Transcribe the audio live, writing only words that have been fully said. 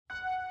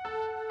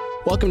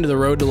Welcome to the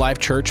Road to Life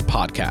Church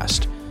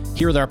podcast.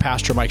 Here with our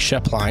pastor, Mike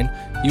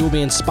Schoeplein, you will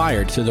be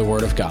inspired through the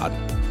Word of God.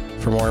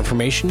 For more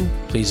information,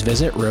 please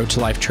visit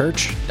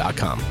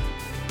roadtolifechurch.com.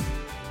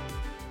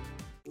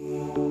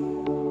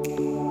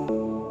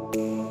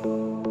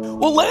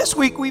 Well, last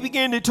week we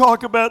began to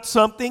talk about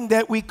something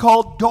that we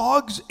call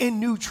dogs and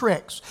new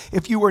tricks.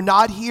 If you were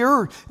not here,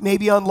 or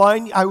maybe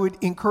online, I would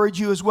encourage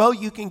you as well.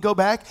 You can go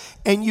back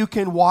and you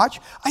can watch.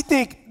 I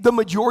think the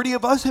majority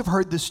of us have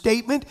heard the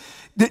statement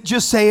that,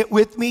 just say it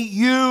with me,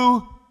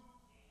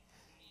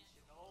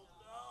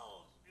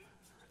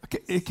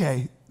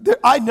 Okay.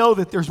 I know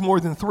that there's more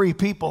than 3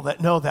 people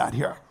that know that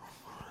here.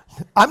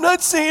 I'm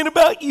not saying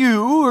about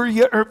you or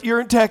if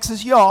you're in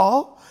Texas,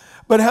 y'all,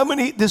 but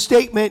the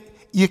statement,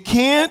 you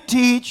can't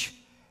teach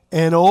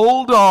an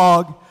old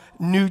dog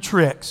new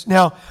tricks.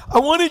 Now, I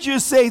want to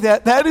just say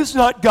that is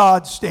not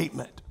God's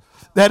statement.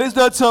 That is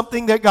not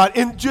something that God,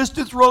 and just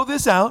to throw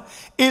this out,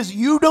 is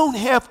you don't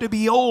have to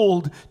be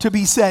old to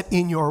be set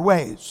in your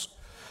ways.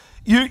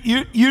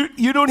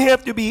 You don't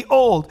have to be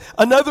old.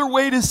 Another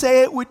way to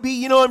say it would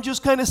be, I'm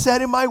just kind of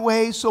set in my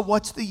ways, so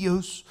what's the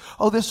use?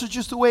 Oh, this is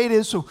just the way it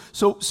is,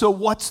 so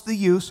what's the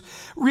use?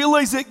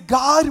 Realize that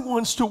God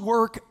wants to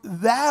work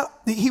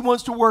He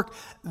wants to work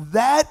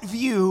that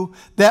view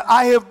that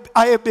I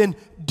have been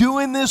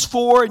doing this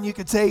for, and you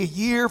could say a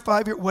year,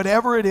 5 years,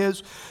 whatever it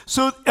is.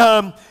 So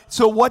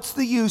what's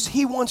the use?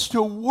 He wants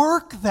to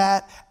work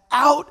that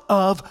out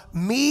of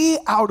me,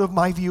 out of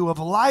my view of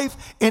life,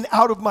 and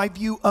out of my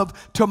view of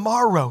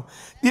tomorrow.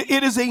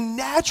 It is a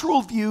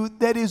natural view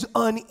that is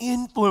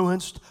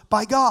uninfluenced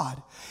by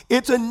God.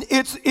 It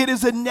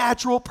is a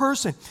natural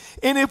person.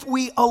 And if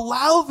we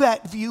allow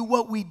that view,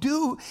 what we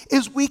do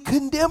is we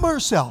condemn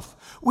ourselves.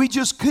 We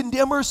just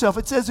condemn ourselves.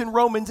 It says in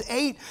Romans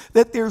 8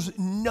 that there's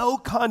no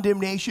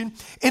condemnation.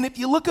 And if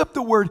you look up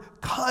the word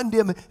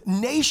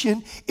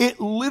condemnation,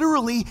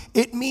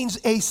 it means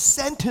a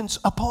sentence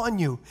upon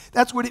you.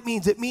 That's what it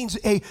means. It means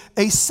a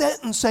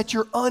sentence that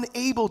you're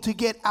unable to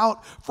get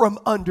out from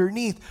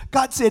underneath.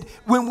 God said,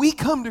 when we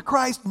come to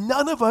Christ,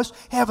 none of us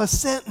have a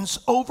sentence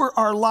over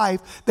our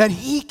life that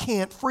He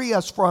can't free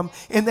us from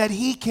and that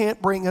He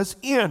can't bring us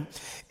in.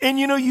 And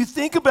you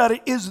think about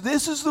it,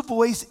 this is the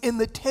voice and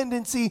the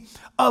tendency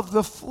of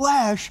the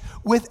flesh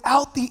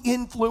without the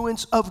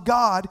influence of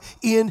God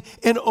in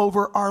and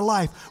over our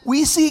life.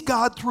 We see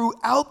God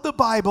throughout the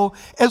Bible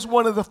as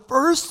one of the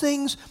first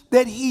things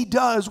that He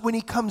does when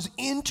He comes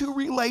into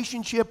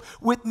relationship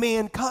with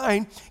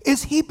mankind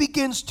is He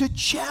begins to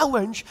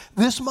challenge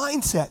this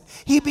mindset.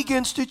 He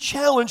begins to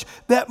challenge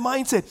that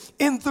mindset.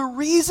 And the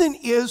reason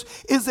is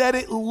that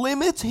it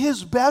limits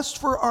His best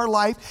for our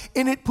life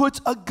and it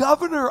puts a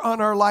governor on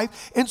our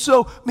life. And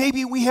so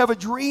maybe we have a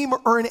dream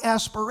or an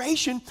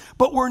aspiration,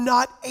 but we're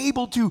not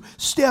able to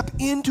step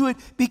into it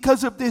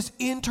because of this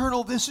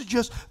internal, this is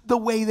just the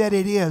way that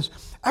it is.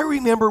 I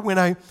remember when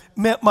I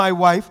met my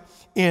wife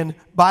in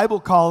Bible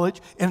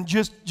college, and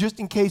just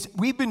in case,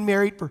 we've been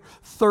married for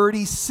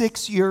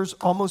 36 years,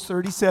 almost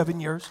 37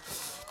 years.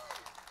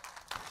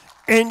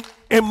 And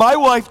my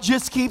wife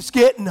just keeps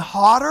getting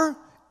hotter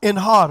and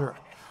hotter.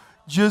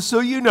 Just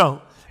so you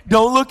know,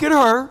 don't look at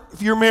her.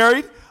 If you're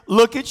married,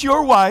 look at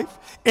your wife.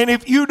 And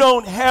if you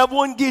don't have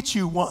one, get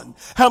you one.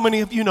 How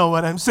many of you know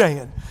what I'm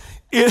saying?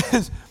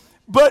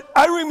 But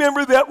I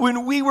remember that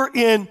when we were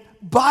in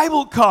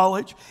Bible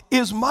college,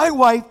 my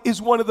wife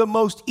is one of the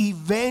most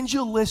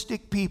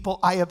evangelistic people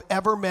I have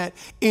ever met,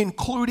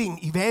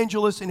 including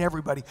evangelists and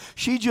everybody.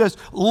 She just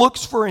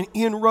looks for an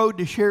inroad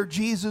to share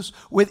Jesus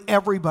with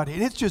everybody.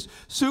 And it's just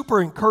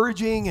super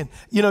encouraging. And,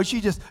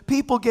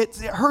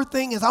 her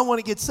thing is, I want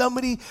to get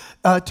somebody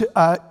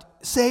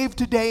saved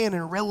today and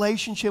in a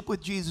relationship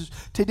with Jesus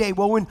today.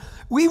 Well, when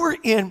we were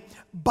in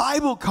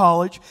Bible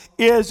college,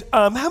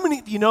 how many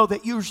of you know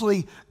that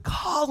usually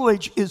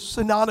college is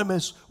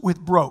synonymous with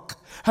broke?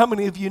 How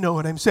many of you know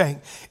what I'm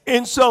saying?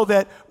 And so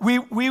that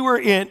we were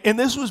in, and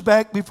this was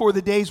back before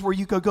the days where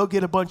you could go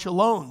get a bunch of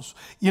loans.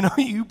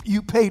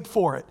 You paid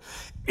for it.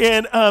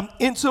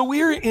 And so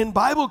we were in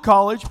Bible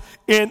college,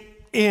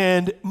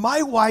 and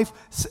my wife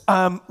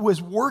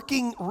was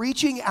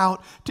reaching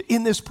out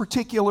in this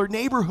particular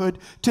neighborhood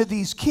to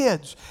these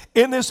kids.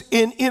 In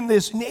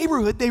this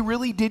neighborhood, they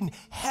really didn't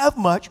have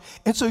much.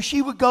 And so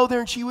she would go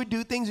there and she would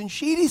do things. And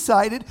she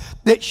decided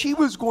that she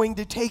was going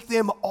to take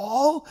them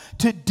all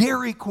to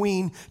Dairy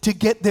Queen to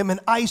get them an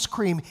ice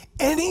cream.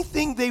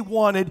 Anything they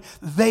wanted,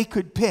 they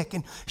could pick.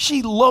 And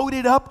she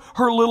loaded up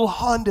her little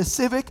Honda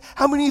Civic.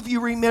 How many of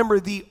you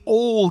remember the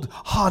old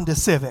Honda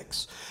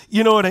Civics?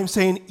 You know what I'm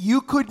saying?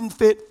 You couldn't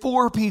fit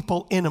 4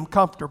 people in them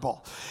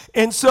comfortable.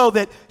 And so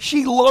that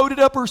she loaded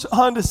up her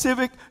Honda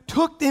Civic,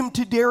 took them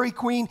to Dairy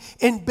Queen,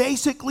 and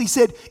basically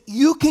said,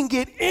 you can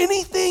get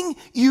anything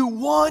you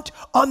want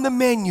on the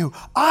menu.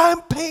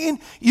 I'm paying,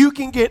 you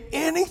can get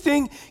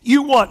anything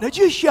you want. Now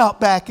just shout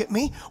back at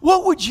me.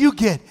 What would you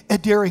get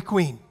at Dairy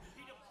Queen?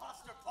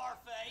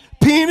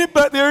 Peanut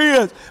butter, there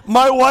he is.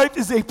 My wife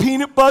is a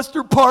peanut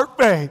butter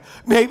parfait,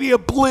 maybe a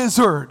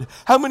Blizzard.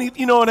 How many of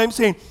you know what I'm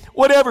saying?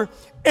 Whatever.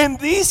 And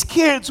these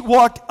kids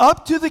walked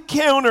up to the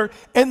counter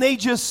and they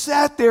just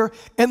sat there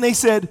and they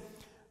said,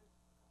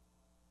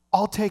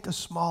 I'll take a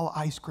small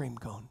ice cream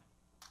cone.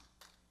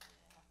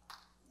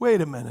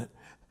 Wait a minute.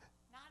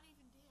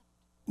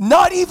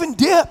 Not even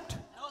dipped.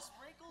 No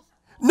sprinkles?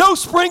 No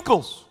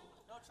sprinkles.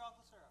 No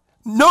chocolate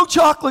syrup? No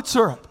chocolate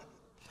syrup.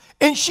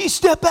 And she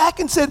stepped back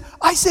and said,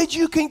 I said,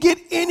 you can get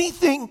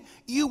anything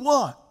you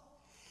want.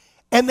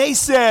 And they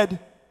said,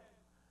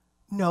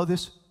 no,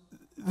 this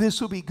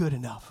will be good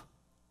enough.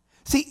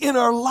 See, in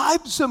our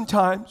lives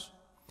sometimes,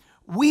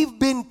 we've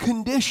been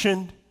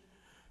conditioned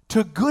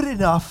to good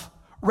enough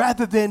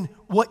rather than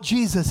what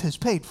Jesus has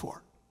paid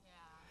for.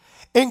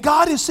 Yeah. And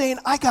God is saying,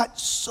 I got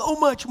so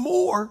much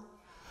more,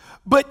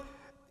 but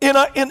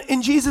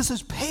and Jesus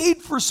has paid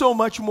for so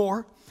much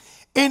more,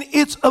 and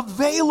it's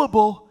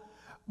available,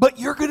 but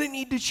you're going to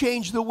need to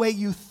change the way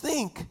you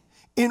think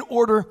in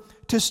order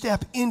to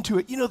step into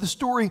it. You know, the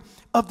story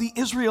of the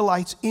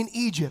Israelites in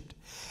Egypt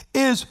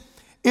is,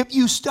 if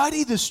you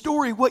study the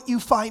story, what you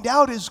find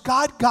out is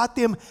God got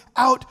them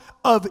out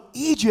of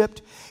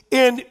Egypt,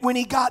 and when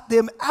he got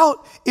them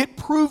out, it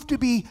proved to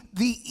be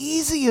the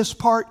easiest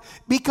part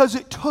because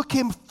it took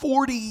him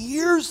 40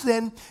 years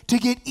then to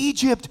get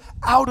Egypt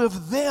out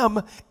of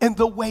them and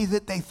the way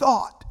that they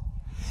thought.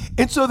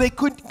 And so they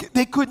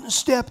couldn't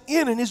step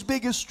in, and his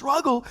biggest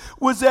struggle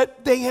was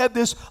that they had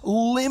this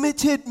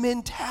limited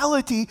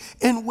mentality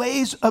and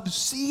ways of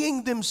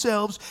seeing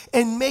themselves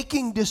and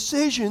making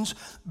decisions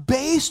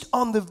based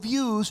on the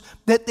views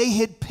that they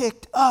had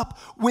picked up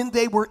when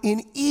they were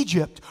in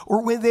Egypt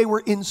or when they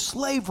were in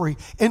slavery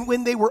and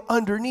when they were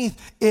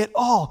underneath it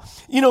all.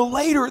 You know,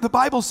 later the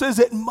Bible says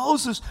that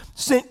Moses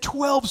sent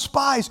 12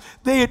 spies.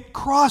 They had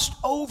crossed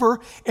over,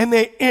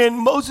 and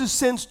Moses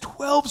sends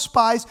 12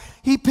 spies.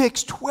 He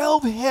picks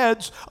 12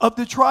 heads of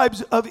the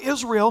tribes of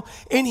Israel,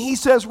 and he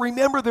says,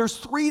 remember, there's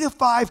 3 to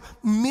 5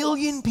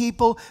 million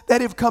people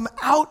that have come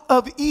out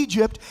of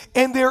Egypt,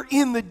 and they're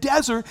in the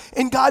desert,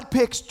 and God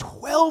picks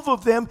 12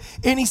 of them,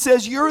 and he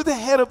says, you're the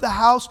head of the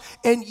house,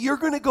 and you're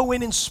going to go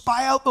in and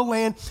spy out the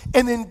land,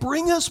 and then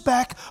bring us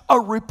back a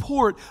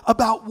report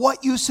about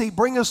what you see.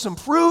 Bring us some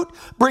fruit,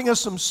 bring us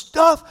some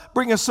stuff,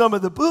 bring us some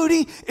of the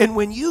booty, and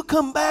when you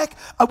come back,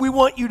 we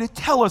want you to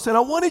tell us. And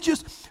I want to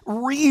just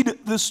read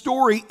the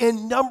story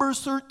in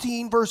Numbers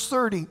 13, verse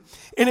 30.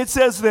 And it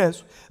says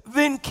this,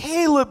 then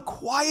Caleb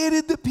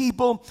quieted the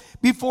people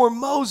before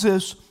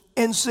Moses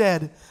and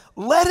said,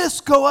 let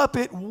us go up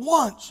at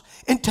once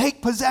and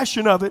take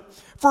possession of it,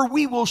 for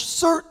we will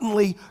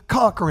certainly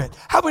conquer it.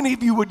 How many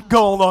of you would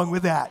go along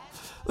with that?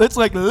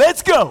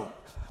 Let's go.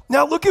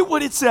 Now look at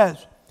what it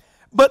says.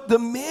 But the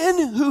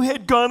men who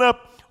had gone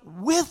up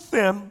with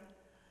them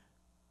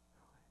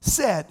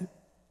said,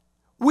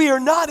 we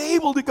are not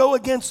able to go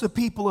against the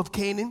people of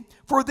Canaan,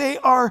 for they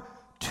are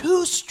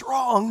too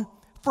strong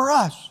for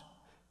us.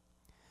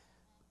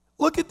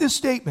 Look at this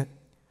statement.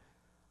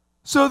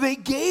 So they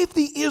gave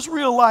the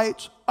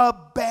Israelites a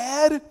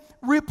bad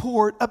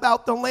report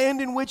about the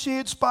land in which they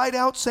had spied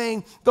out,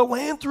 saying, the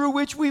land through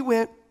which we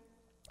went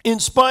in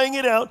spying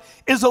it out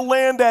is a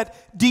land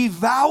that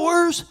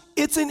devours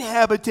its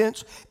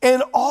inhabitants,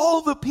 and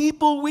all the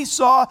people we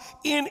saw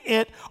in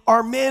it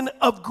are men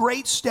of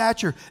great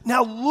stature.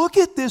 Now look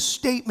at this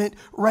statement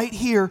right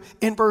here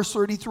in verse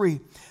 33.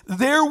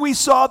 There we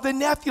saw the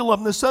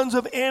Nephilim, the sons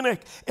of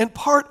Anak, and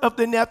part of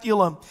the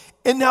Nephilim.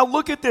 And now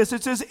look at this.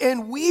 It says,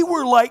 and we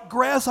were like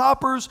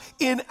grasshoppers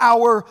in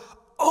our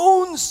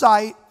own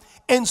sight,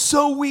 and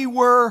so we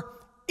were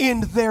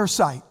in their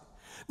sight.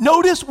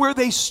 Notice where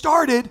they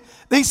started.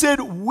 They said,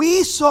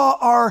 we saw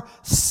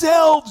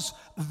ourselves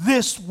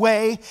this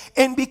way,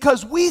 and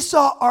because we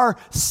saw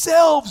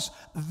ourselves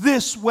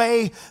this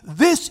way,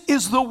 this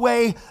is the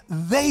way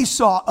they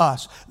saw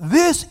us.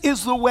 This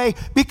is the way,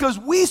 because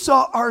we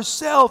saw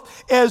ourselves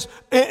as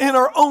in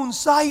our own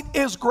sight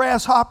as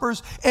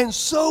grasshoppers, and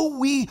so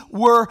we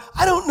were.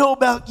 I don't know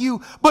about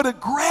you, but a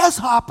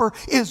grasshopper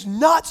is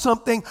not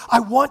something I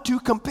want to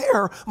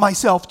compare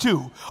myself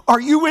to. Are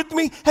you with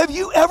me? Have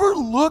you ever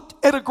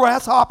looked at a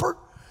grasshopper?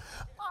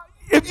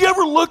 Have you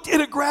ever looked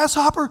at a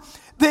grasshopper?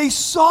 They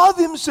saw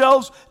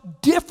themselves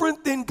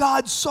different than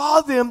God saw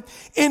them,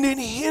 and it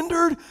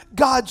hindered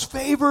God's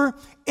favor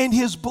and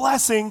his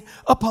blessing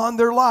upon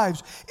their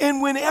lives.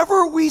 And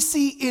whenever we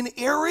see an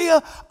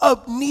area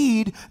of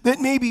need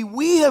that maybe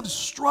we have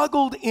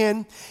struggled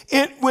in,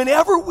 and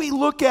whenever we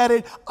look at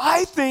it,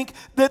 I think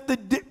that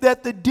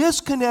the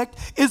disconnect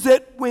is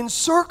that when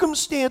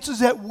circumstances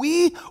that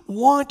we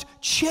want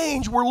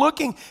change, we're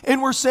looking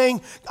and we're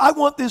saying, I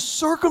want this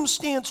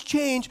circumstance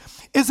change,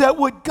 is that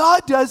what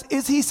God does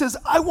is he says,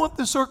 I want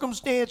the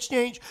circumstance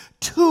change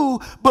too,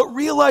 but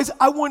realize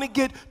I want to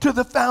get to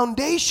the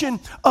foundation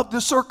of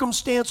the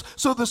circumstance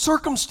so the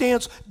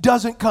circumstance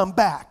doesn't come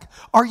back.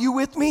 Are you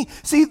with me?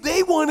 See,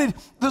 they wanted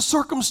the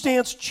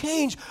circumstance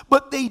change,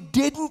 but they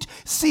didn't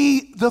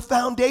see the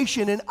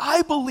foundation. And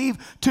I believe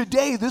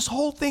today this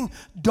whole thing,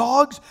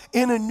 dogs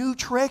in a new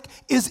trick,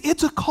 is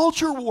it's a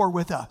culture war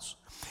with us.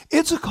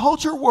 It's a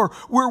culture where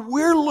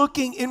we're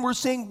looking and we're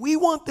saying we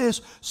want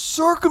this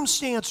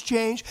circumstance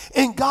change,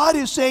 and God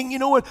is saying, you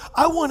know what,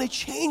 I want to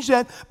change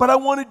that, but I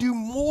want to do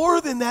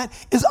more than that.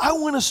 Is I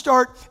want to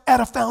start at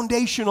a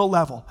foundational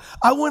level.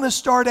 I want to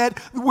start at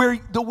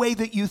the way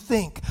that you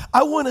think.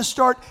 I want to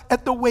start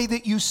at the way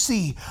that you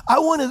see. I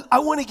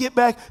want to get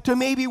back to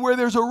maybe where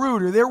there's a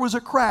root, or there was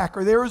a crack,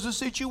 or there was a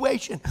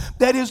situation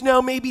that is now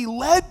maybe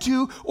led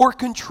to or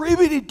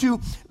contributed to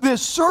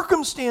this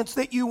circumstance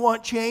that you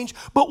want change.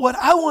 But what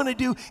I want to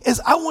do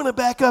is I want to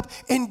back up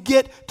and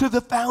get to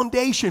the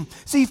foundation.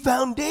 See,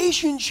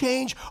 foundation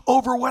change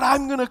over what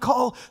I'm going to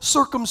call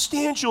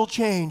circumstantial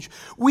change.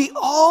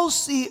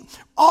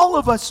 All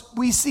of us,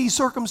 we see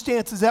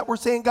circumstances that we're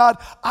saying, God,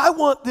 I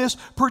want this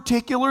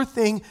particular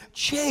thing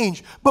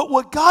changed. But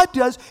what God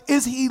does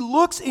is he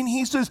looks and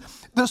he says,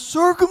 the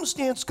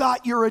circumstance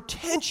got your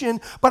attention,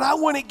 but I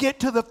want to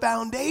get to the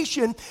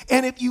foundation.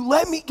 And if you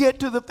let me get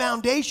to the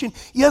foundation,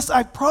 yes,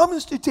 I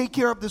promise to take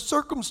care of the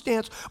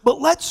circumstance,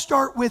 but let's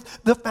start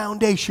with the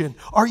foundation.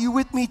 Are you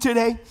with me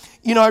today?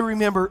 You know, I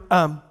remember,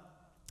 and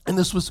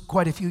this was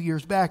quite a few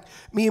years back,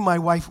 me and my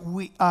wife,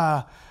 we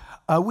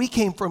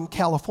came from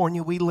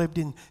California. We lived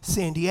in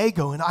San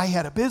Diego, and I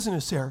had a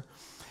business there.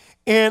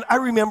 And I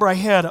remember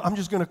I'm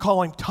just going to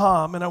call him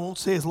Tom, and I won't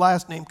say his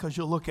last name because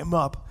you'll look him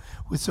up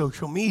with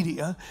social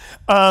media.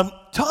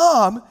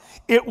 Tom,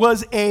 he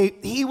was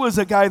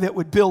a guy that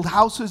would build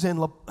houses in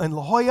La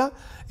Jolla.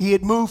 He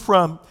had moved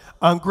from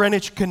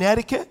Greenwich,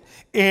 Connecticut,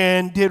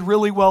 and did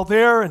really well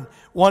there and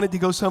wanted to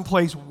go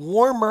someplace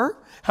warmer.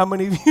 How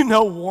many of you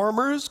know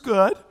warmer is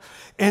good?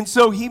 And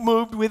so he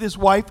moved with his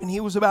wife, and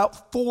he was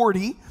about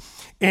 40.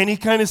 And he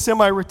kind of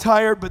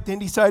semi-retired, but then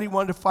decided he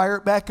wanted to fire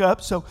it back up.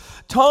 So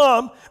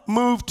Tom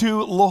moved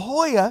to La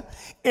Jolla,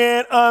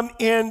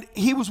 and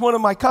he was one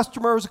of my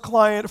customers, a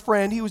client, a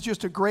friend. He was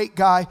just a great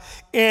guy.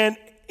 And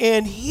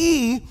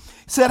he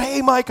said,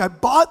 hey, Mike, I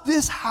bought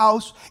this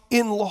house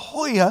in La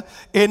Jolla,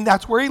 and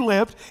that's where he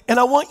lived, and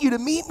I want you to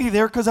meet me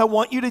there because I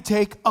want you to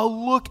take a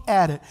look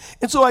at it.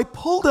 And so I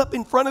pulled up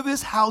in front of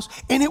this house,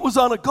 and it was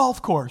on a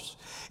golf course.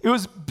 It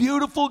was a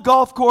beautiful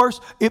golf course.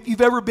 If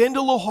you've ever been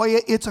to La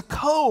Jolla, it's a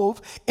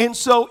cove, and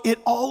so it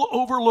all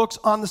overlooks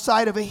on the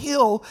side of a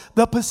hill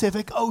the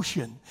Pacific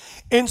Ocean.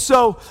 And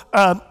so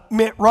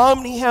Mitt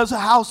Romney has a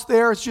house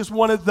there. It's just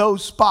one of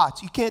those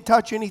spots. You can't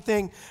touch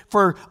anything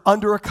for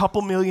under a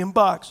couple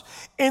 $1,000,000.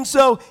 And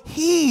so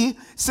he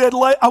said,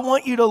 I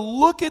want you to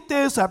look at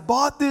this. I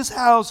bought this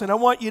house, and I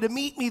want you to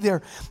meet me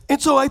there.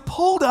 And so I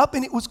pulled up,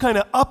 and it was kind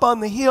of up on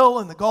the hill,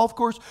 and the golf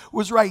course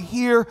was right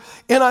here.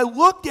 And I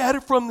looked at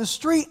it from the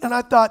street, and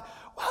I thought,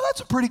 wow,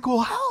 that's a pretty cool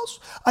house.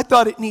 I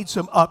thought it needs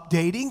some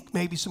updating,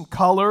 maybe some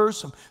colors,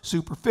 some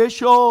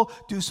superficial,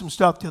 do some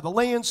stuff to the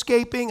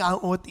landscaping. I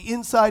don't know what the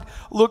inside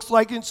looks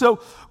like. And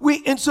so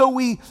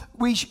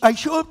I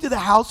show up to the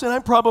house, and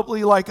I'm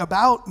probably like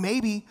about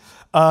maybe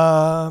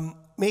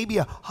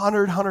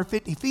 100,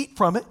 150 feet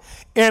from it.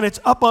 And it's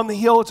up on the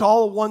hill. It's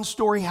all a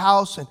one-story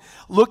house, and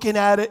looking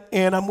at it,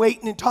 and I'm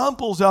waiting, and Tom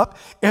pulls up,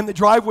 and the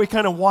driveway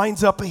kind of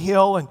winds up a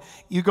hill, and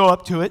you go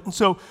up to it. And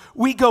so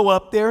we go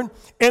up there,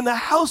 and the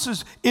house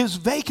is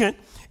vacant.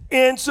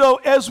 And so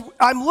as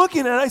I'm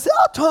looking at it, I said,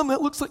 oh, Tom, it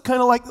looks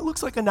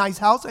like a nice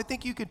house. I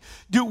think you could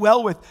do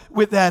well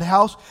with that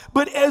house.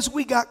 But as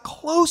we got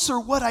closer,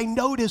 what I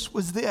noticed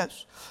was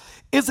this,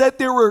 is that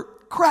there were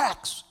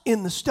cracks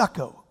in the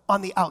stucco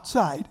on the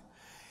outside,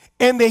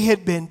 and they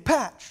had been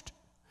patched.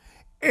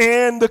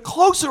 And the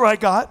closer I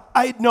got,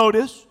 I'd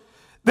noticed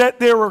that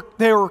there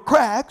were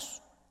cracks,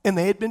 and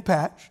they had been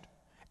patched.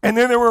 And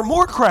then there were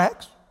more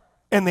cracks,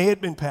 and they had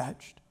been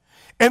patched.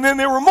 And then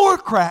there were more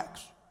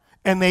cracks,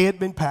 and they had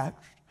been patched.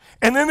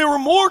 And then there were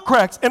more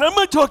cracks. And I'm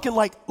not talking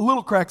like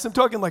little cracks. I'm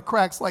talking like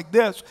cracks like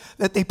this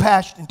that they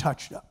patched and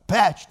touched up,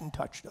 patched and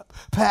touched up,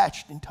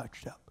 patched and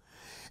touched up.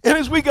 And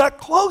as we got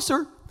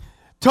closer,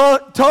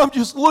 Tom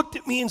just looked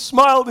at me and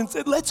smiled and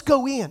said, let's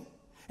go in.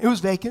 It was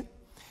vacant.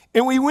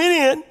 And we went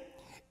in,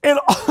 and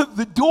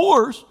the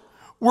doors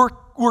were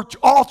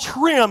all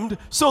trimmed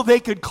so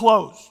they could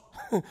close.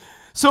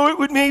 So it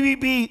would maybe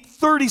be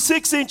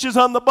 36 inches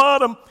on the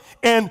bottom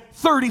and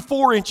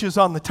 34 inches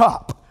on the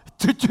top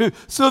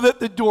so that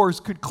the doors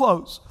could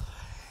close.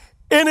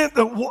 And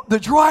the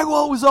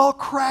drywall was all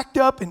cracked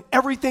up, and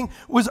everything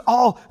was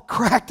all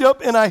cracked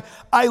up. And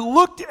I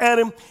looked at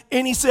him,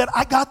 and he said,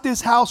 I got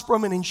this house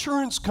from an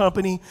insurance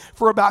company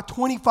for about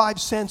 25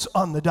 cents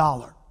on the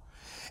dollar.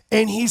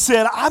 And he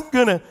said, I'm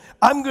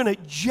gonna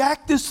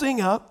jack this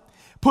thing up,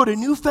 put a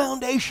new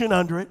foundation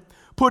under it,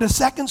 put a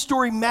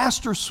second-story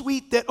master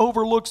suite that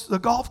overlooks the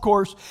golf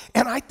course,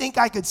 and I think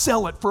I could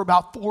sell it for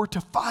about 4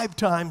 to 5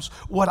 times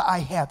what I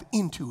have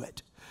into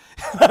it.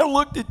 And I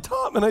looked at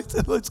Tom and I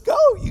said, let's go.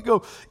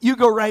 You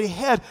go right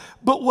ahead.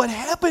 But what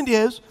happened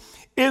is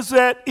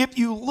that if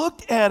you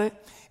looked at it,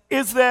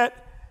 is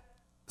that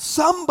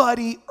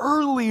somebody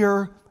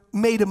earlier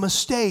made a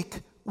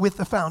mistake with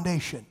the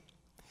foundation.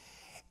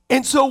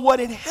 And so what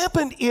had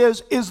happened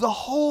is the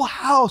whole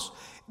house,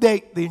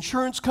 the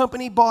insurance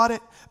company bought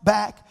it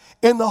back,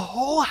 and the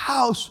whole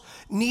house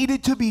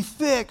needed to be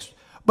fixed,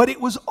 but it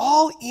was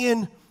all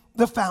in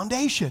the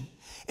foundation.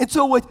 And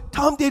so what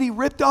Tom did, he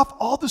ripped off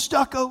all the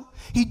stucco,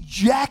 he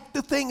jacked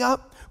the thing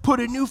up, put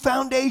a new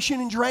foundation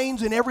and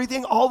drains and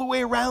everything all the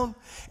way around,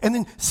 and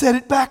then set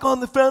it back on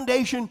the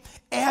foundation,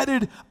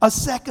 added a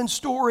second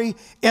story.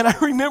 And I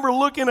remember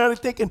looking at it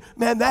thinking,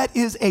 man, that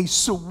is a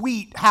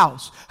sweet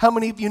house. How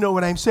many of you know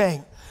what I'm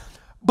saying?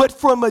 But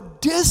from a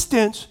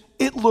distance,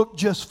 it looked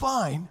just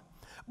fine.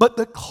 But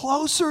the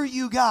closer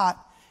you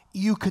got,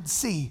 you could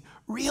see.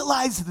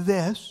 Realize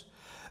this,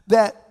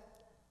 that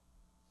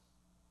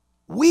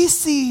we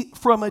see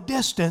from a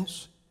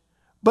distance,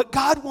 but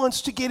God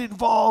wants to get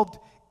involved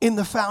in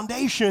the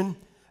foundation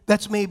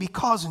that's maybe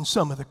causing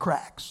some of the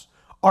cracks.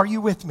 Are you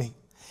with me?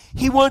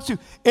 He wants to,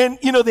 and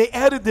they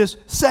added this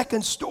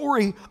second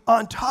story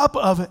on top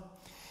of it.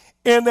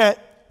 And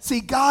that, see,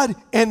 God,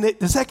 and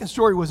the second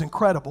story was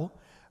incredible,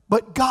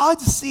 but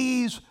God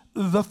sees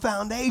the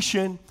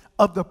foundation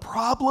of the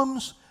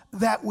problems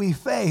that we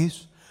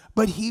face,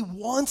 but he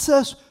wants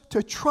us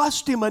to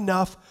trust him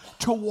enough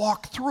to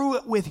walk through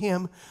it with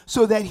him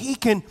so that he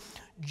can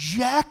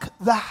jack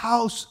the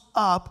house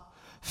up,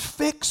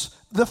 fix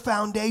the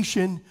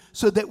foundation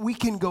so that we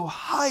can go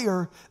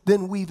higher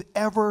than we've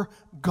ever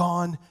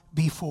gone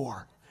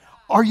before.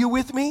 Are you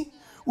with me?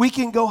 We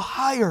can go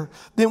higher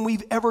than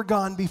we've ever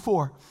gone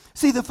before.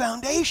 See, the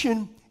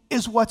foundation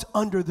is what's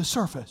under the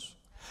surface.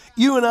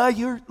 You and I,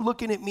 you're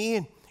looking at me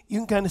and you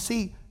can kind of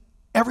see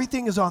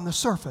everything is on the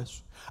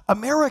surface.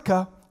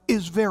 America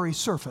is very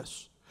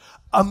surface.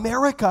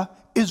 America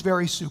is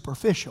very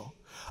superficial.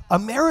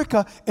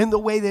 America, in the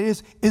way that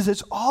is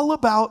it's all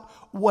about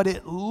what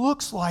it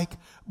looks like,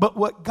 but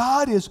what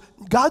God's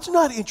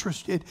not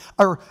interested,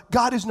 or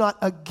God is not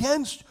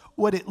against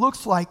what it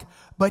looks like,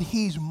 but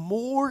he's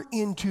more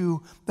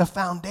into the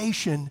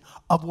foundation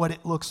of what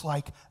it looks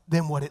like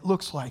than what it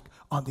looks like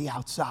on the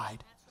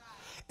outside.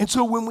 And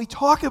so when we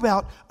talk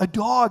about a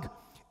dog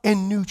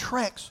and new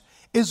tricks,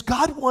 is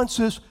God wants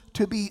us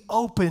to be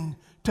open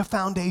to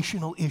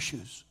foundational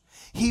issues.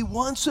 He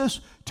wants us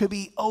to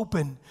be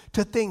open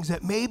to things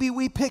that maybe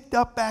we picked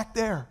up back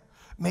there.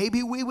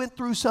 Maybe we went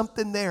through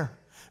something there.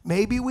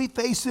 Maybe we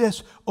face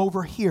this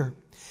over here.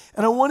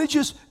 And I want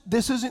to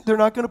they're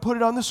not going to put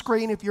it on the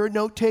screen. If you're a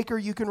note taker,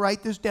 you can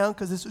write this down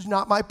because this is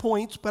not my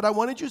points. But I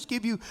want to just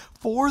give you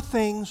 4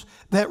 things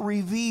that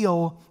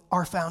reveal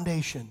our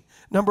foundation.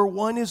 Number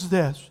 1 is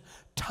this.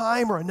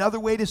 Time, or another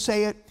way to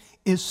say it,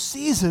 is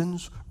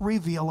seasons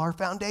reveal our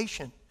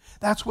foundation.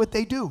 That's what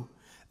they do.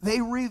 They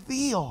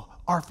reveal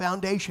our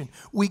foundation.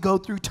 We go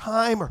through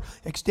time or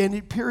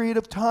extended period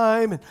of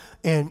time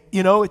and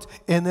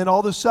then all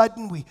of a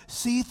sudden we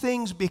see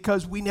things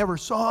because we never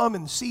saw them,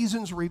 and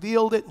seasons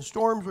revealed it and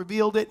storms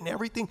revealed it and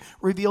everything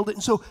revealed it.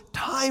 And so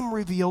time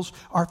reveals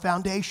our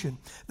foundation.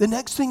 The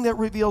next thing that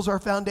reveals our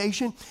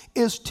foundation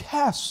is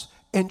tests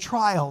and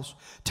trials.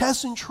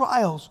 Tests and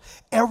trials.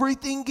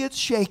 Everything gets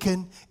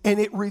shaken and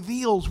it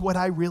reveals what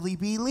I really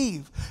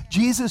believe.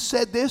 Jesus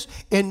said this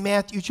in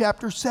Matthew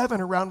chapter 7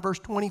 around verse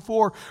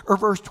 24 or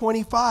verse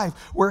 25,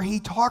 where he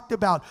talked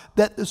about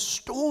that the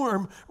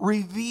storm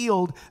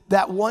revealed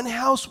that one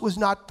house was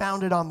not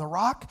founded on the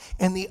rock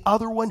and the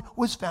other one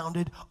was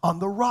founded on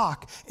the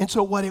rock. And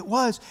so what it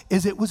was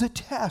a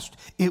test.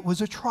 It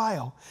was a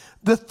trial.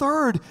 The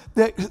third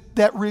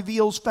that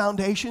reveals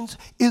foundations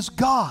is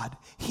God.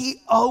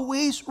 He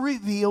always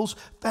reveals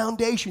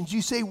foundations.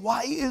 You say,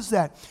 why is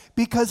that?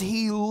 Because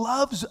he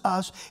loves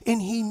us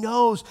and he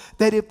knows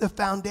that if the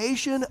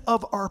foundation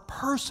of our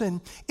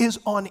person is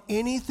on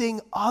anything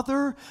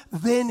other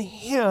than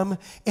him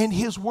and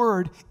his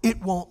word,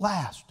 it won't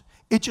last.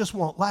 It just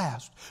won't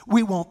last.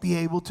 We won't be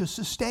able to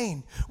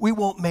sustain. We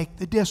won't make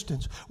the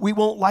distance. We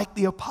won't, like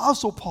the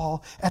Apostle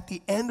Paul, at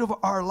the end of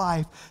our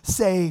life,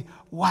 say,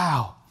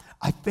 wow,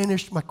 I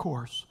finished my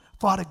course,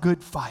 fought a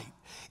good fight.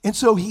 And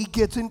so he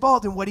gets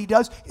involved, and what he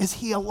does is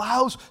he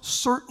allows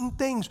certain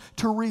things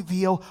to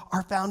reveal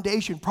our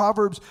foundation.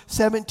 Proverbs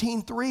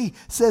 17:3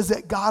 says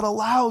that God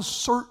allows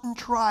certain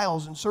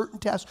trials and certain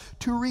tests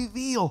to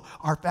reveal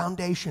our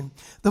foundation.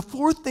 The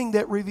fourth thing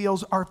that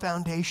reveals our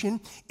foundation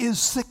is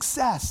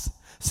success.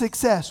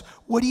 Success.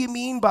 What do you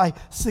mean by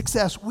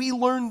success? We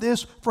learned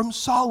this from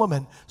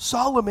Solomon.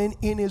 Solomon,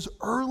 in his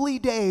early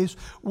days,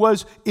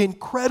 was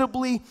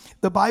incredibly,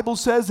 the Bible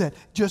says that,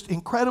 just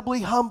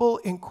incredibly humble,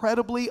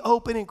 incredibly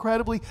open,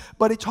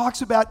 but it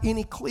talks about in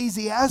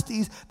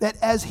Ecclesiastes that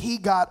as he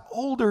got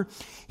older,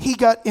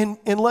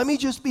 and let me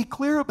just be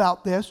clear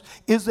about this,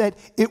 is that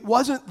it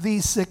wasn't the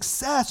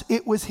success,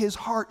 it was his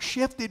heart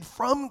shifted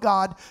from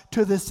God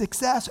to the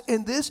success.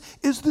 And this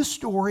is the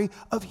story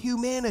of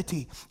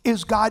humanity,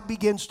 is God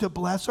begins to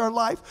bless our life.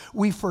 life.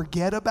 We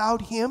forget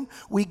about him.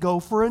 We go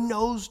for a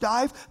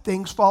nosedive.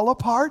 Things fall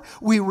apart.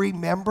 We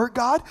remember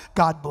God.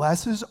 God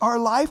blesses our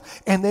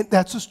life. And then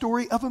that's the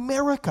story of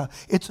America.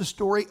 It's a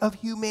story of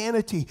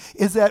humanity,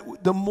 is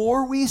that the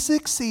more we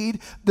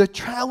succeed, the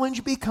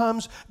challenge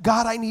becomes,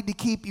 God, I need to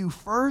keep you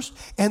first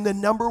and the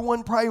number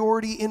one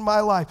priority in my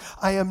life.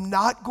 I am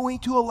not going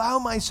to allow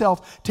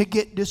myself to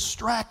get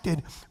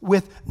distracted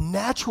with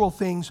natural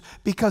things,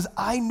 because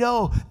I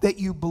know that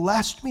you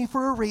blessed me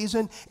for a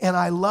reason, and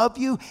I love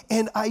you,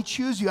 and I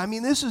choose you. I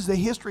mean, this is the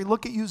history.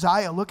 Look at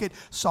Uzziah. Look at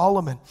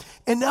Solomon.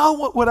 And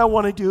now what I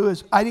want to do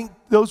is, I think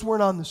those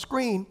weren't on the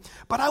screen,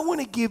 but I want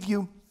to give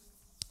you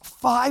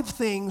 5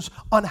 things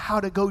on how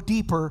to go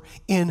deeper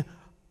in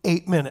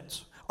 8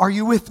 minutes. Are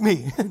you with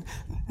me?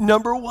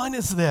 Number 1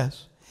 is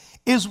this,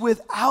 is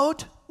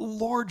without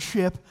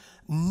lordship,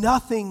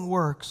 nothing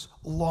works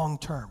long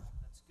term.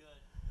 That's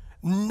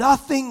good.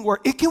 Nothing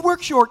works. It can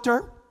work short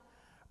term,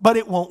 but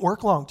it won't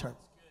work long term.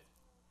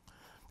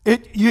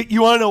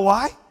 You want to know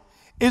why?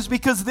 Is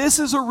because this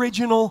is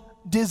original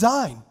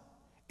design.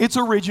 It's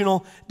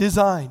original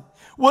design.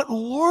 What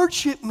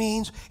lordship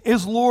means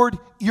is, Lord,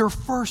 you're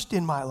first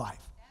in my life.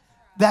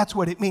 That's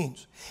what it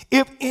means.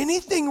 If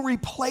anything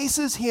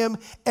replaces him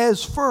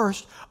as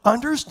first,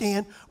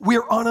 understand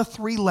we're on a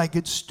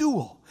 3-legged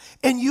stool.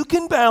 And you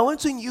can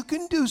balance and you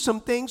can do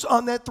some things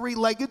on that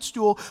 3-legged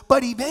stool,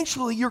 but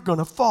eventually you're going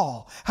to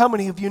fall. How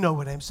many of you know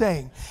what I'm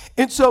saying?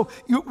 And so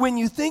when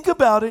you think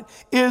about it,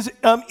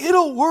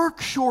 it'll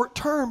work short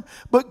term,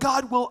 but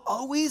God will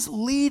always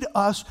lead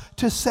us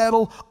to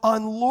settle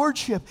on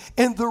lordship.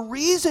 And the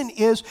reason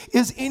is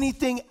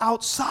anything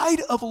outside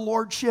of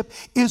lordship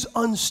is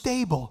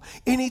unstable.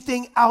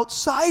 Anything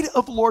outside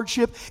of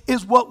lordship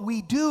is what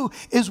we do,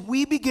 is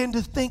we begin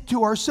to think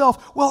to ourselves,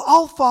 well,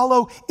 I'll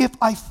follow if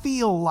I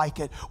feel like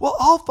it. Well,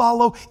 I'll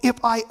follow if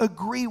I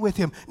agree with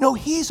him. No,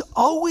 he's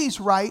always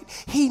right.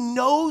 He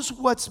knows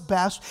what's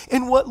best.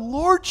 And what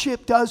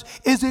lordship does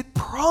is it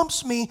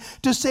prompts me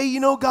to say, you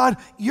know, God,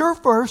 you're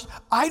first.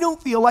 I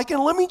don't feel like,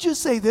 and let me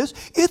just say this,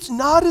 it's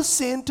not a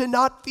sin to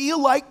not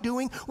feel like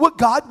doing what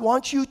God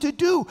wants you to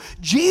do.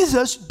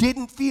 Jesus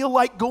didn't feel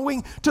like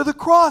going to the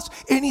cross,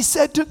 and he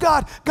said to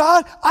God,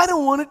 God, I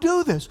don't want to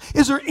do this.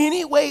 Is there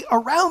any way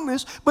around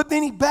this? But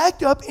then he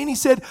backed up and he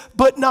said,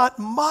 but not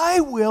my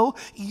will,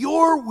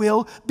 your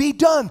will be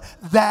done.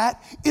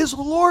 That is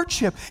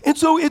lordship. And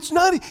so it's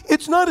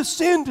not a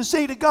sin to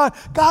say to God,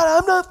 God,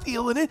 I'm not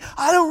feeling it.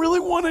 I don't really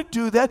want to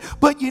do that.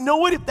 But you know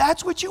what? If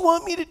that's what you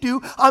want me to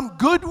do, I'm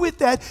good with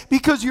that,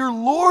 because you're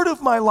Lord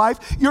of my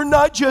life. You're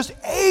not just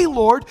a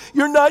Lord.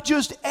 You're not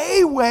just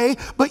a way,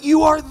 but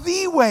you are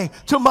the way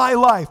to my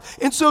life.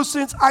 And so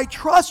since I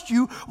trust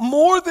you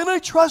more than I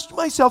trust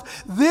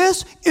myself,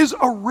 this is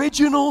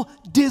original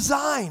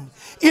design.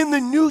 In the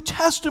New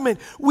Testament,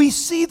 we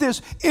see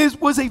this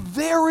was a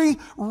very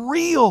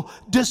real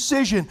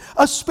decision,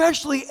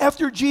 especially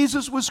after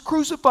Jesus was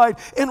crucified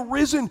and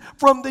risen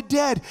from the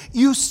dead.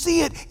 You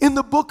see it in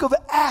the book of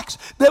Acts,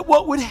 that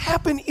what would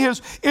happen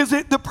is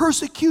that the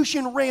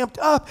persecution ramped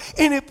up,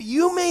 and if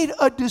you made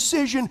a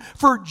decision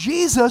for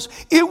Jesus,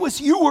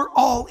 you were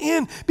all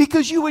in,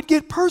 because you would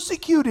get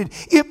persecuted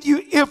if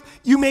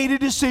you made a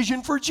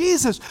decision for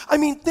Jesus. I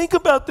mean, think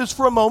about this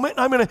for a moment.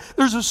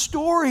 There's a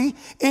story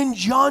in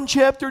John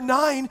chapter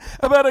 9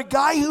 about a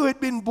guy who had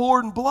been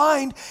born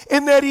blind,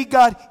 and that he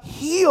got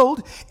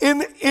healed.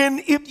 And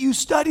if you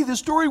study the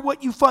story,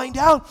 what you find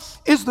out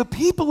is the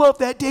people of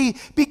that day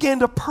began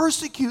to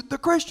persecute the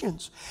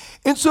Christians.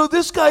 And so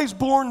this guy's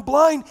born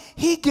blind,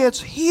 he gets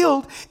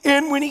healed,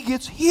 and when he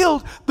gets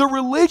healed, the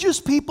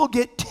religious people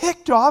get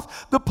ticked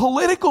off, the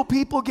political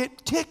people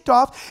get ticked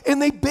off,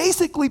 and they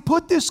basically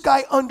put this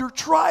guy under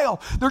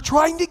trial. They're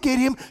trying to get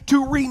him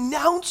to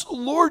renounce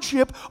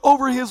lordship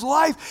over his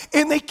life,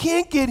 and they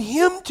can't get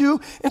him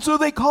to, and so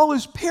they call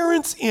his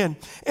parents in.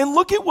 And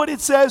look at what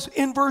it says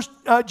in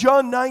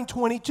John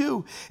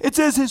 9:22. It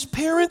says his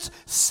parents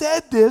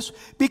said this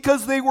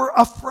because they were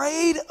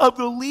afraid of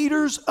the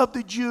leaders of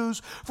the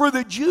Jews, for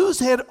the Jews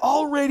had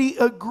already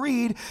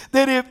agreed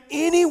that if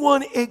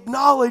anyone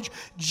acknowledged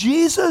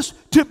Jesus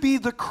to be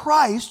the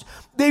Christ,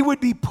 they would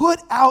be put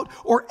out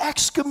or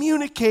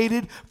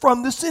excommunicated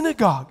from the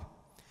synagogue.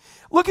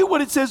 Look at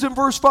what it says in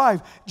verse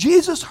 5.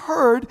 Jesus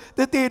heard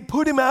that they had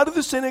put him out of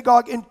the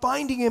synagogue, and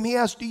finding him, he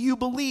asked, do you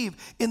believe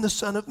in the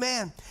Son of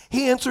Man?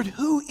 He answered,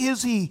 who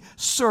is he,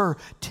 sir?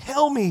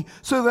 Tell me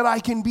so that I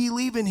can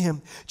believe in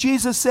him.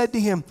 Jesus said to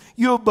him,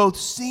 you have both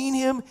seen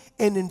him,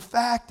 and in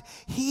fact,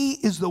 he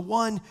is the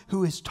one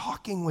who is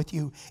talking with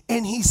you.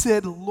 And he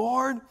said,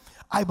 Lord,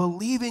 I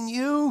believe in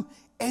you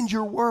and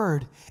your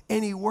word.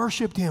 And he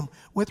worshiped him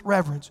with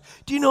reverence.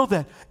 Do you know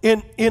that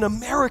in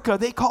America,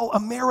 they call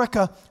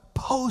America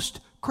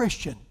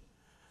post-Christian?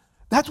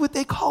 That's what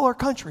they call our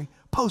country,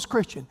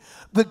 post-Christian.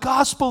 The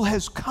gospel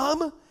has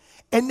come,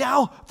 and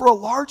now for a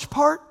large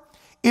part,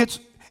 it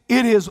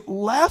is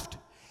left,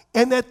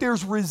 and that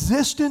there's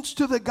resistance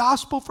to the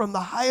gospel from the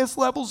highest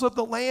levels of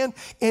the land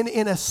and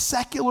in a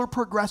secular,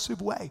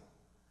 progressive way.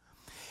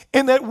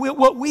 And that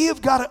what we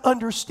have got to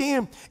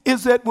understand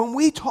is that when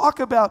we talk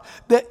about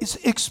that is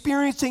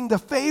experiencing the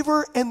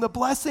favor and the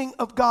blessing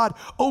of God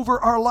over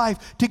our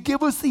life to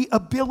give us the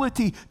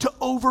ability to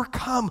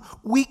overcome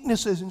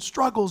weaknesses and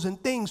struggles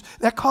and things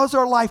that cause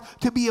our life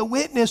to be a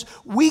witness,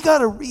 we got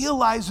to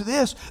realize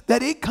this,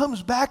 that it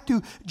comes back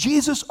to,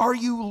 Jesus, are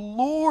you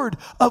Lord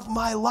of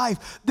my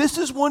life? This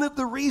is one of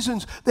the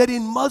reasons that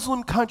in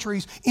Muslim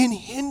countries, in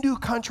Hindu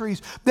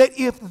countries, that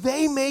if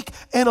they make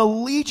an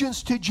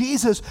allegiance to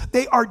Jesus,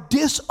 they are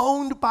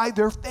disowned by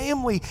their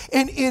family.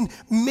 And in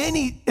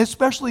many,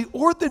 especially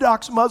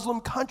Orthodox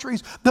Muslim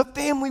countries, the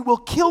family will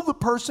kill the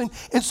person,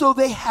 and so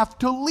they have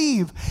to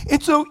leave.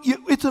 And so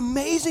it's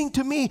amazing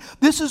to me,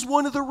 this is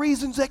one of the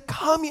reasons that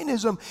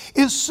communism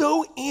is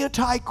so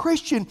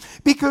anti-Christian,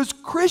 because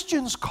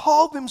Christians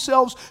call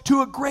themselves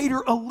to a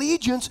greater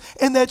allegiance,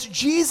 and that's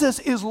Jesus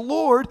is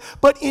Lord,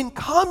 but in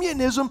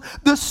communism,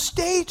 the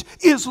state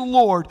is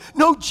Lord.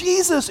 No,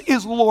 Jesus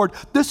is Lord.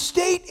 The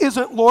state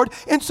isn't Lord,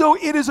 and so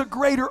it is a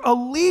greater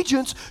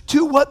allegiance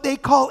to what they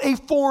call a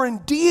foreign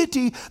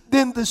deity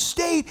than the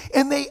state,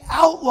 and they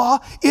outlaw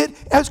it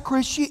as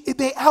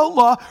they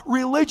outlaw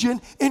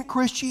religion and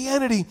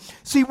Christianity.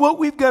 See, what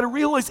we've got to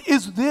realize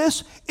is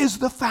this is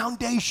the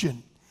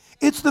foundation.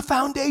 It's the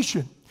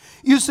foundation.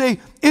 You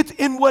say,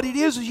 and what it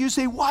is you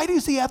say, why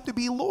does he have to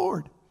be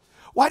Lord?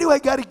 Why do I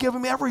got to give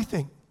him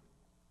everything?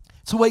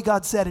 It's the way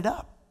God set it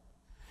up.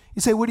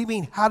 You say, what do you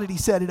mean? How did he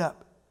set it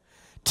up?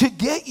 To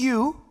get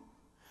you,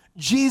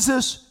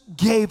 Jesus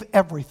gave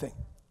everything.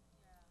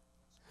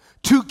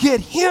 To get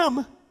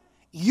him,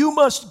 you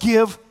must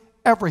give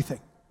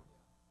everything.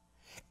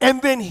 And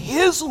then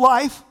his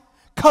life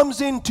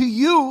comes into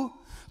you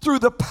through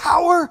the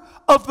power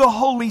of the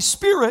Holy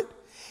Spirit,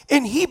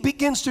 and he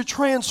begins to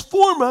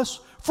transform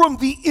us from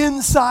the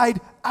inside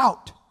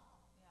out.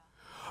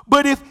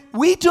 But if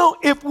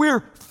we're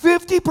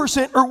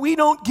 50% or we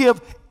don't give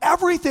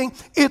everything,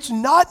 it's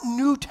not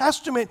New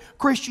Testament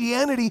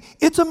Christianity,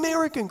 it's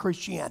American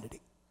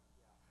Christianity.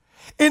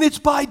 And it's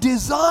by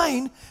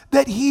design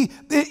that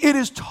it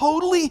is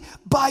totally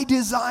by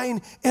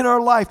design in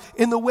our life,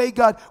 in the way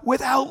God,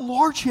 without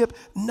lordship,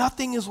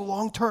 nothing is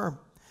long term.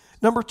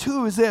 Number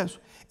 2 is this,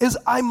 is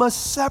I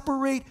must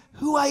separate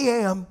who I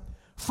am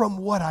from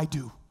what I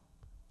do.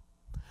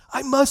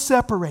 I must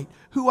separate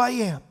who I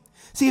am.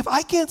 See, if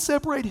I can't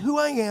separate who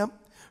I am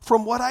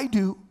from what I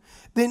do,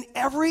 then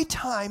every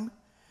time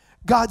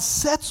God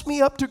sets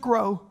me up to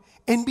grow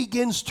and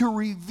begins to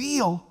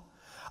reveal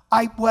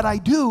what I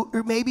do,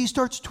 or maybe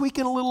starts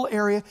tweaking a little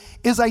area,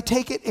 is I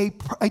take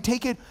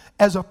it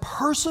as a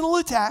personal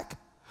attack,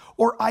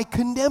 or I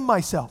condemn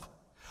myself.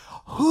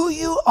 Who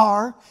you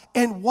are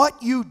and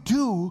what you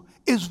do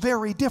is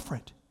very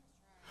different.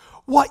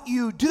 What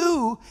you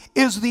do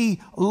is the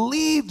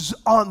leaves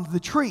on the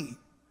tree.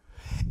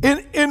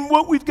 And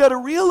what we've got to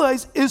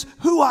realize is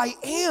who I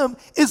am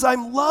is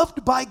I'm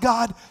loved by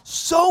God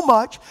so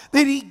much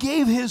that he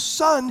gave his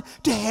son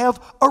to have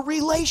a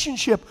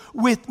relationship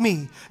with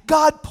me.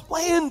 God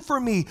planned for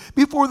me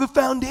before the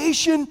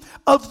foundation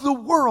of the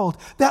world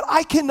that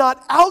I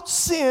cannot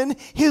out-sin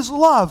his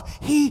love.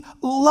 He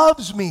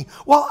loves me.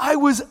 While I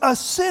was a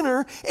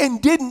sinner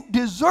and didn't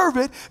deserve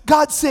it,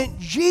 God sent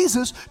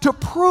Jesus to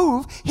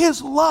prove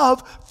his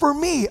love for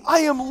me. I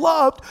am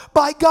loved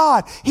by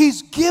God.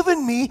 He's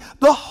given me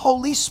the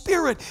Holy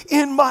Spirit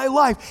in my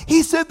life.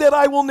 He said that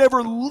I will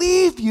never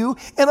leave you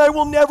and I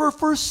will never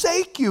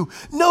forsake you.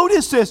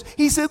 Notice this.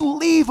 He said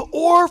leave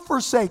or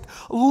forsake.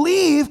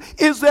 Leave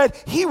is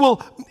that he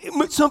will,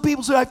 some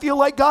people say, I feel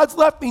like God's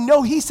left me.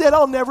 No, he said,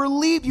 I'll never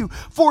leave you.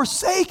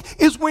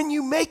 Forsake is when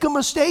you make a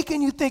mistake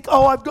and you think,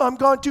 oh, I'm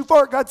gone too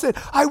far. God said,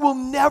 I will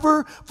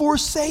never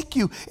forsake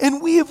you.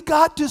 And we have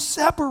got to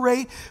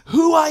separate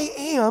who I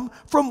am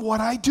from what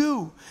I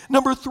do.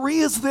 Number 3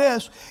 is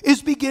this,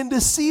 is begin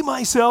to see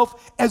myself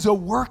as a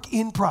work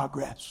in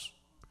progress.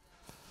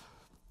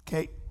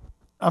 Okay,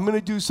 I'm going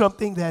to do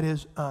something that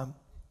is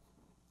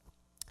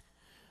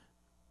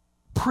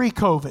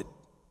pre-COVID.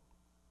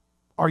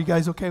 Are you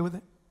guys okay with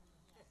it?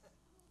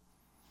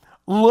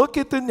 Look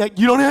at the neck.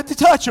 You don't have to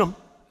touch them,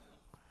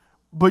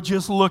 but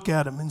just look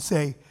at them and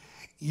say,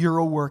 you're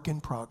a work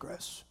in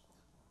progress.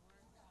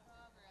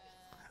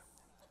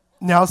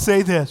 Now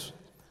say this,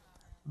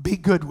 be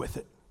good with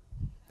it.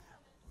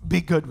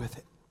 Be good with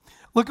it.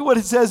 Look at what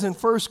it says in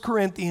 1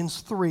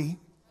 Corinthians 3,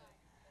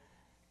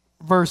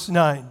 verse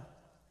 9.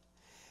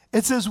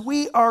 It says,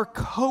 we are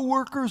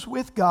co-workers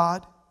with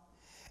God,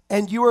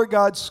 and you are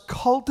God's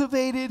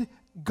cultivated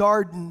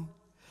garden,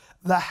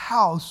 the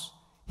house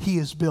he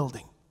is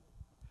building.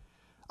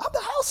 I'm the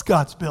house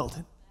God's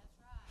building.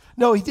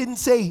 No, he didn't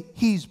say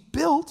he's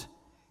built.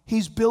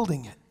 He's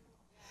building it.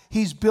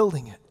 He's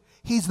building it.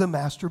 He's the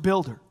master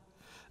builder.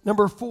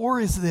 Number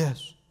 4 is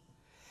this,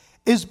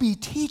 is be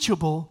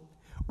teachable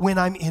when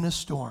I'm in a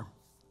storm.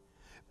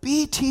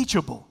 Be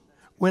teachable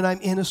when I'm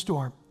in a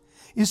storm.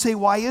 You say,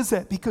 why is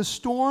that? Because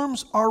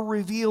storms are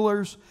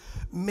revealers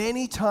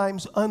many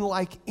times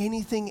unlike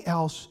anything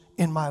else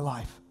in my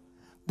life.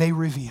 They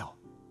reveal.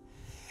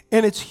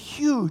 And it's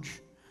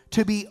huge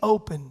to be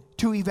open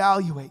to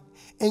evaluate.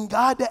 And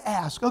God to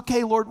ask,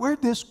 okay, Lord,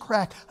 where'd this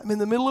crack? I'm in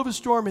the middle of a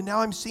storm and now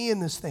I'm seeing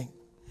this thing.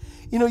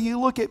 You know, you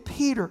look at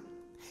Peter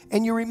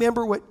and you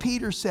remember what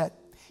Peter said.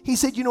 He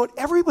said, you know what,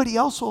 everybody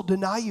else will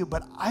deny you,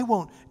 but I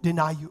won't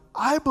deny you.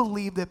 I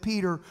believe that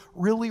Peter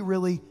really,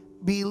 really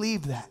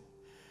believed that.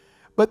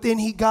 But then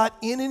he got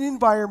in an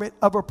environment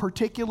of a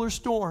particular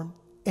storm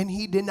and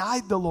he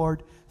denied the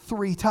Lord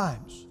 3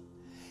 times.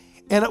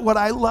 And what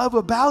I love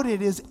about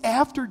it is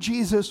after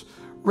Jesus'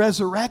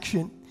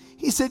 resurrection,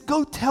 he said,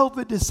 go tell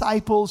the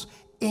disciples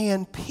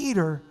and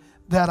Peter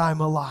that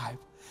I'm alive.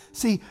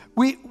 See,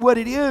 what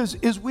it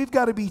is we've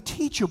got to be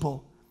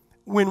teachable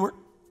when we're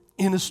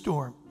in a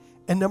storm.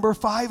 And number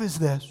 5 is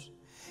this,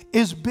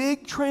 is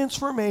big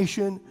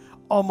transformation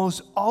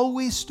almost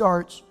always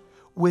starts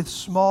with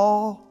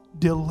small,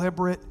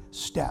 deliberate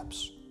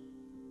steps.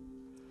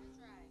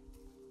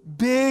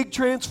 Big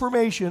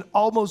transformation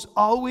almost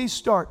always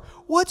start.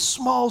 What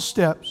small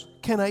steps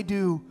can I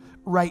do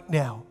right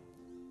now?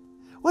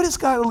 What is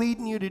God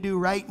leading you to do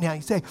right now?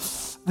 You say,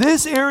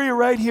 this area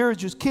right here has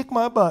just kicked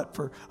my butt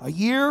for a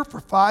year, for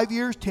 5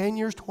 years, 10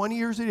 years, 20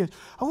 years it is.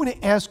 I want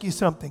to ask you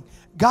something.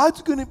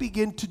 God's going to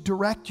begin to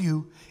direct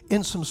you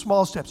in some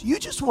small steps. You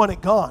just want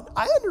it gone.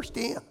 I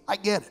understand. I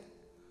get it.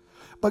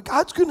 But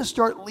God's going to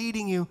start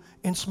leading you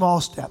in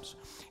small steps.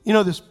 You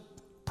know, this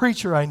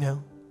preacher I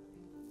know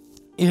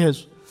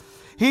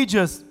he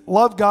just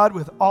loved God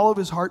with all of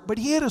his heart, but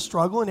he had a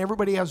struggle, and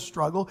everybody has a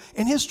struggle,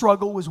 and his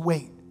struggle was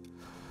weight.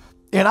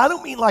 And I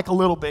don't mean like a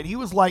little bit. He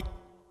was like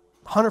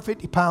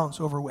 150 pounds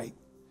overweight.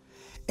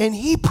 And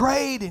he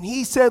prayed and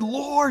he said,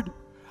 Lord,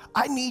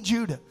 I need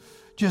you to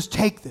just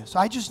take this.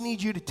 I just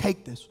need you to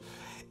take this.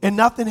 And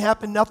nothing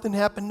happened. And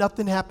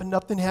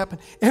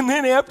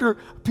then after a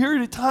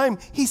period of time,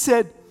 he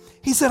said,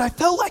 I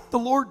felt like the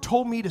Lord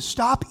told me to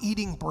stop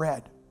eating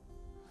bread.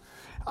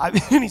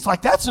 And he's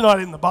like, that's not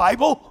in the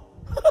Bible.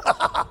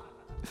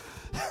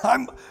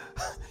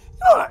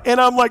 And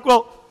I'm like,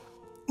 well,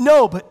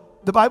 no, but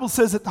the Bible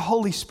says that the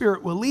Holy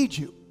Spirit will lead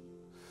you.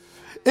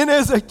 And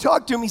as I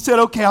talked to him, he said,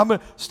 okay, I'm going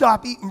to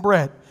stop eating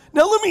bread.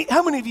 Now,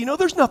 how many of you know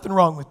there's nothing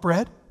wrong with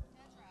bread?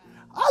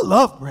 I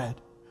love bread.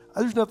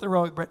 There's nothing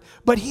wrong with bread.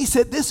 But he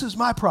said, this is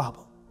my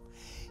problem.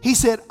 He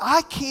said,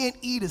 I can't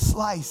eat a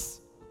slice.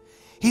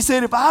 He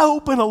said, if I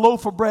open a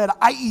loaf of bread,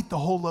 I eat the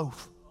whole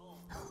loaf.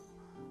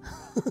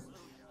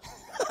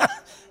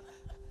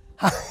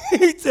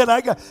 He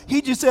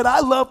just said, I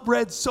love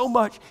bread so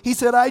much. He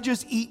said, I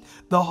just eat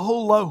the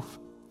whole loaf.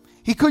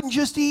 He couldn't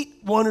just eat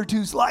 1 or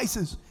 2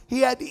 slices. He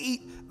had to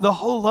eat the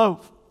whole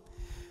loaf.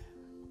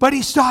 But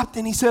he stopped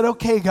and he said,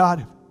 okay,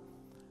 God,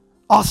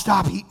 I'll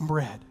stop eating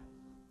bread.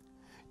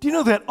 Do you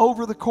know that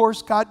over the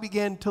course, God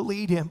began to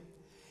lead him,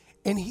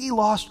 and he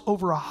lost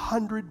over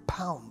 100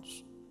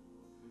 pounds.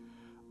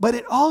 But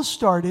it all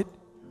started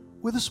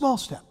with a small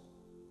step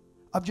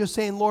of just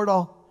saying, Lord,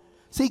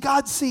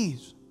 God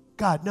sees,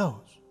 God knows.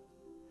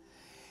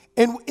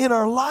 And in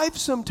our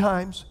lives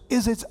sometimes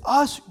it's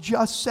us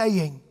just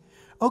saying,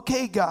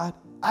 okay, God,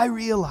 I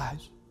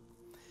realize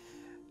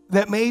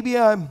that maybe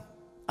I'm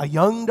a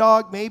young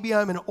dog, maybe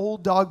I'm an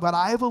old dog, but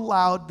I've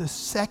allowed the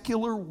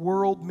secular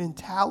world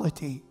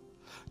mentality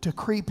to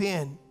creep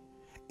in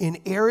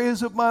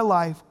areas of my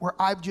life where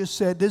I've just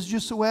said, this is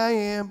just the way I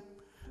am.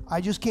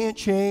 I just can't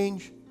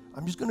change.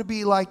 I'm just going to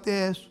be like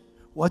this.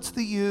 What's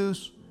the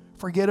use?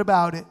 Forget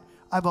about it.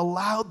 I've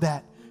allowed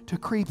that to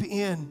creep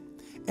in,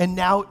 and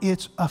now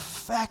it's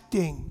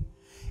affecting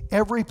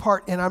every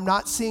part, and I'm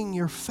not seeing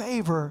your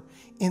favor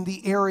in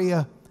the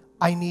area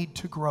I need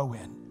to grow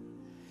in.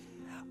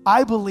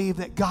 I believe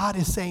that God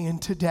is saying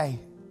today,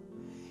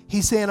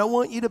 He's saying, I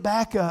want you to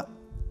back up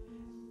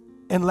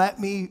and let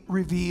me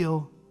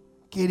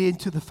get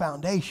into the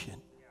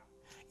foundation.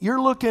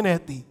 You're looking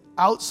at the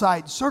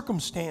outside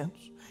circumstance.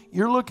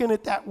 You're looking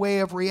at that way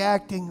of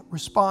reacting,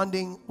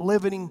 responding,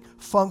 living,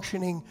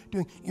 functioning,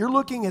 doing. You're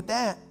looking at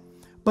that.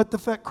 But the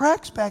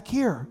crack's back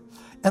here.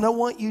 And I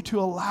want you to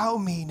allow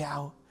me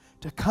now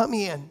to come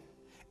in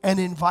and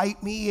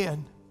invite me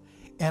in.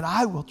 And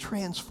I will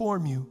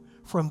transform you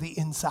from the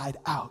inside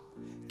out.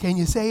 Can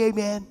you say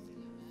amen?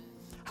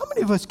 How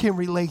many of us can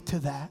relate to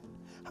that?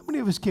 How many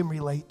of us can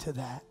relate to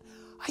that?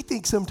 I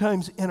think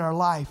sometimes in our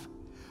life,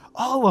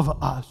 all of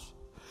us,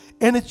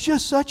 and it's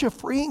just such a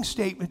freeing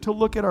statement to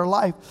look at our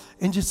life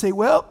and just say,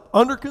 well,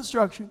 under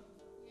construction.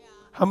 Yeah.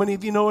 How many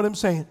of you know what I'm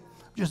saying?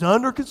 Just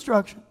under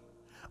construction.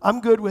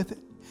 I'm good with it.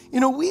 You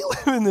know, we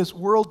live in this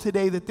world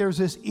today that there's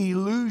this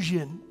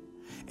illusion,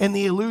 and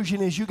the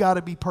illusion is you got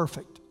to be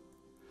perfect.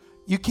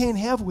 You can't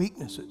have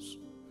weaknesses.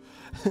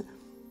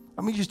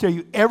 Let me just tell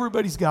you,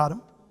 everybody's got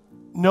them.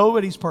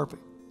 Nobody's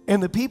perfect.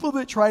 And the people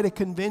that try to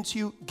convince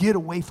you, get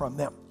away from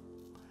them.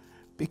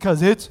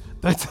 Because that's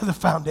the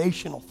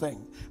foundational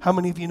thing. How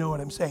many of you know what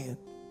I'm saying?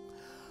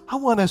 I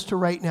want us to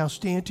right now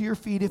stand to your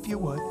feet if you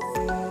would.